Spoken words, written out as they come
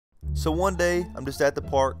So one day, I'm just at the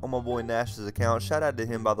park on my boy Nash's account. Shout out to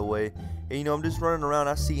him, by the way. And you know, I'm just running around.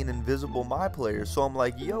 I see an invisible Myplayer. So I'm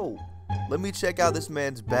like, yo, let me check out this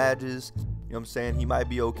man's badges. You know what I'm saying? He might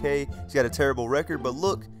be okay. He's got a terrible record, but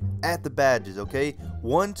look at the badges, okay?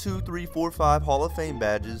 1, 2, 3, 4, 5 Hall of Fame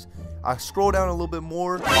badges. I scroll down a little bit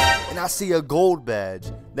more and I see a gold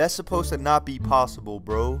badge. That's supposed to not be possible,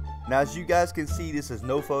 bro. Now, as you guys can see, this is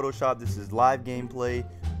no Photoshop. This is live gameplay.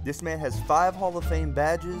 This man has 5 Hall of Fame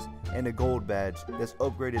badges and a gold badge that's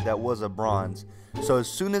upgraded that was a bronze. So as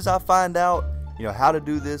soon as I find out, you know, how to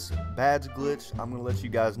do this badge glitch, I'm gonna let you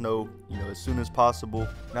guys know, you know, as soon as possible.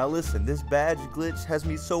 Now listen, this badge glitch has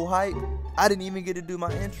me so hyped, I didn't even get to do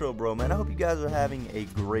my intro, bro, man. I hope you guys are having a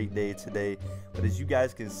great day today. But as you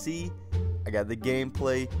guys can see, I got the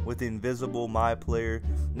gameplay with the invisible Myplayer.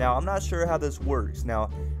 Now, I'm not sure how this works. Now,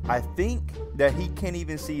 I think that he can't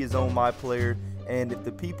even see his own Myplayer, and if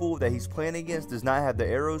the people that he's playing against does not have the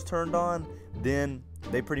arrows turned on, then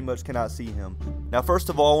they pretty much cannot see him. Now, first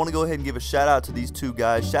of all, I want to go ahead and give a shout out to these two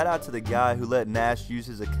guys. Shout out to the guy who let Nash use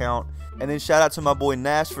his account, and then shout out to my boy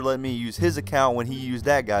Nash for letting me use his account when he used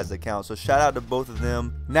that guy's account. So shout out to both of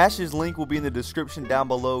them. Nash's link will be in the description down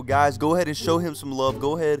below. Guys, go ahead and show him some love.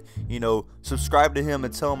 Go ahead, you know, subscribe to him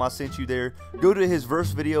and tell him I sent you there. Go to his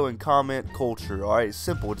verse video and comment culture. All right, it's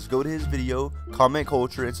simple. Just go to his video, comment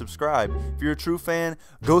culture, and subscribe. If you're a true fan,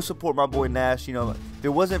 go support my boy Nash. You know, if it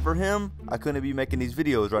wasn't for him, I couldn't be making these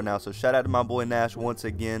videos right now. So shout out to my boy Nash once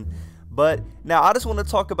again. But now I just want to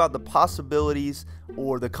talk about the possibilities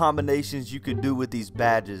or the combinations you could do with these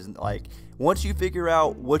badges. Like, once you figure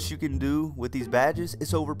out what you can do with these badges,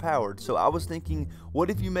 it's overpowered. So I was thinking, what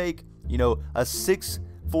if you make, you know, a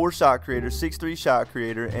 6'4" shot creator, 6'3" shot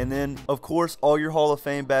creator, and then of course all your Hall of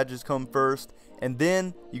Fame badges come first, and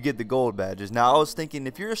then you get the gold badges. Now I was thinking,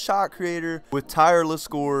 if you're a shot creator with tireless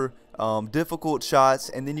score, difficult shots,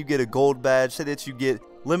 and then you get a gold badge, say that you get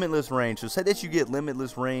limitless range. So say that you get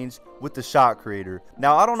limitless range with the shot creator.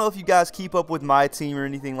 Now, I don't know if you guys keep up with my team or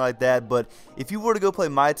anything like that, but if you were to go play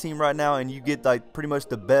my team right now and you get like pretty much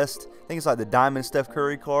the best, I think it's like the diamond Steph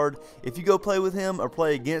Curry card, if you go play with him or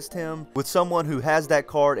play against him with someone who has that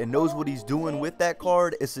card and knows what he's doing with that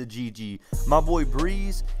card, it's a GG. My boy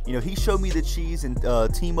Breeze, you know, he showed me the cheese and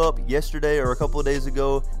team up yesterday or a couple of days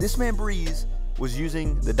ago. This man Breeze was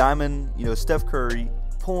using the diamond, you know, Steph Curry,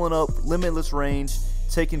 pulling up limitless range,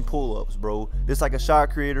 taking pull-ups, bro, just like a shot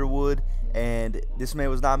creator would, and this man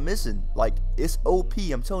was not missing. Like, it's OP.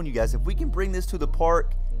 I'm telling you guys, if we can bring this to the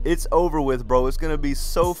park, it's over with, bro. It's gonna be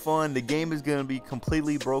so fun. The game is gonna be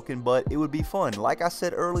completely broken, but it would be fun. Like I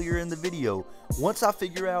said earlier in the video, once I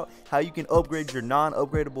figure out how you can upgrade your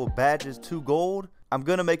non-upgradable badges to gold, I'm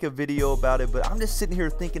gonna make a video about it. But I'm just sitting here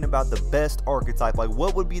thinking about the best archetype. Like,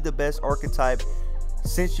 what would be the best archetype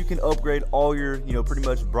since you can upgrade all your, you know, pretty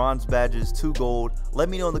much bronze badges to gold? Let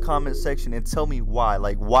me know in the comment section and tell me why.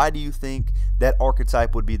 Like, why do you think that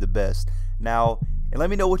archetype would be the best? Now, and let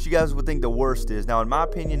me know what you guys would think the worst is. Now, in my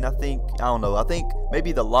opinion, I don't know, I think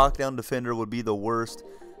maybe the lockdown defender would be the worst,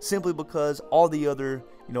 simply because all the other,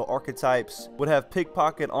 you know, archetypes would have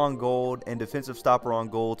pickpocket on gold and defensive stopper on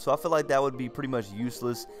gold. So I feel like that would be pretty much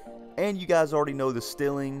useless. And you guys already know the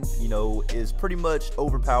stealing, you know, is pretty much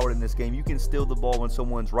overpowered in this game. You can steal the ball when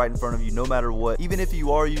someone's right in front of you, no matter what. Even if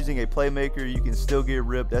you are using a playmaker, you can still get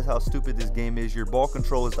ripped. That's how stupid this game is. Your ball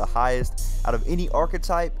control is the highest out of any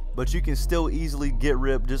archetype, but you can still easily get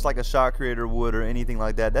ripped just like a shot creator would or anything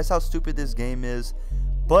like that. That's how stupid this game is.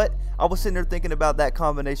 But I was sitting there thinking about that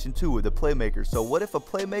combination too with the playmaker. So what if a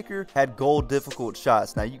playmaker had gold difficult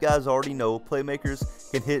shots? Now, you guys already know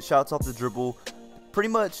playmakers can hit shots off the dribble pretty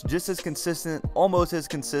much just as consistent, almost as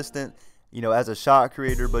consistent, you know, as a shot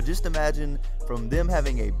creator. But just imagine from them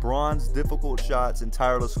having a bronze difficult shots and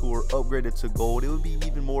tireless score upgraded to gold, it would be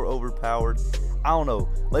even more overpowered. I don't know.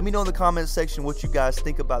 Let me know in the comment section what you guys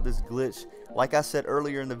think about this glitch. Like I said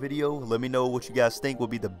earlier in the video, let me know what you guys think would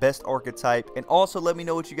be the best archetype, and also let me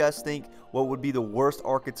know what you guys think what would be the worst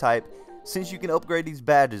archetype since you can upgrade these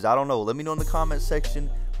badges. I don't know. Let me know in the comment section.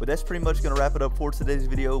 But that's pretty much going to wrap it up for today's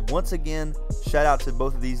video. Once again, shout out to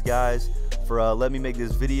both of these guys for letting me make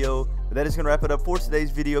this video. But that is going to wrap it up for today's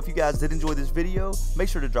video. If you guys did enjoy this video, make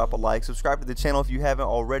sure to drop a like. Subscribe to the channel if you haven't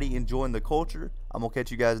already. Enjoying the culture. I'm going to catch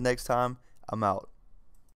you guys next time. I'm out.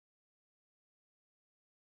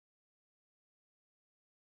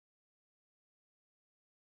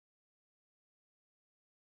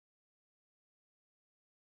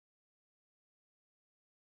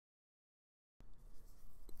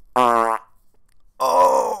 Uh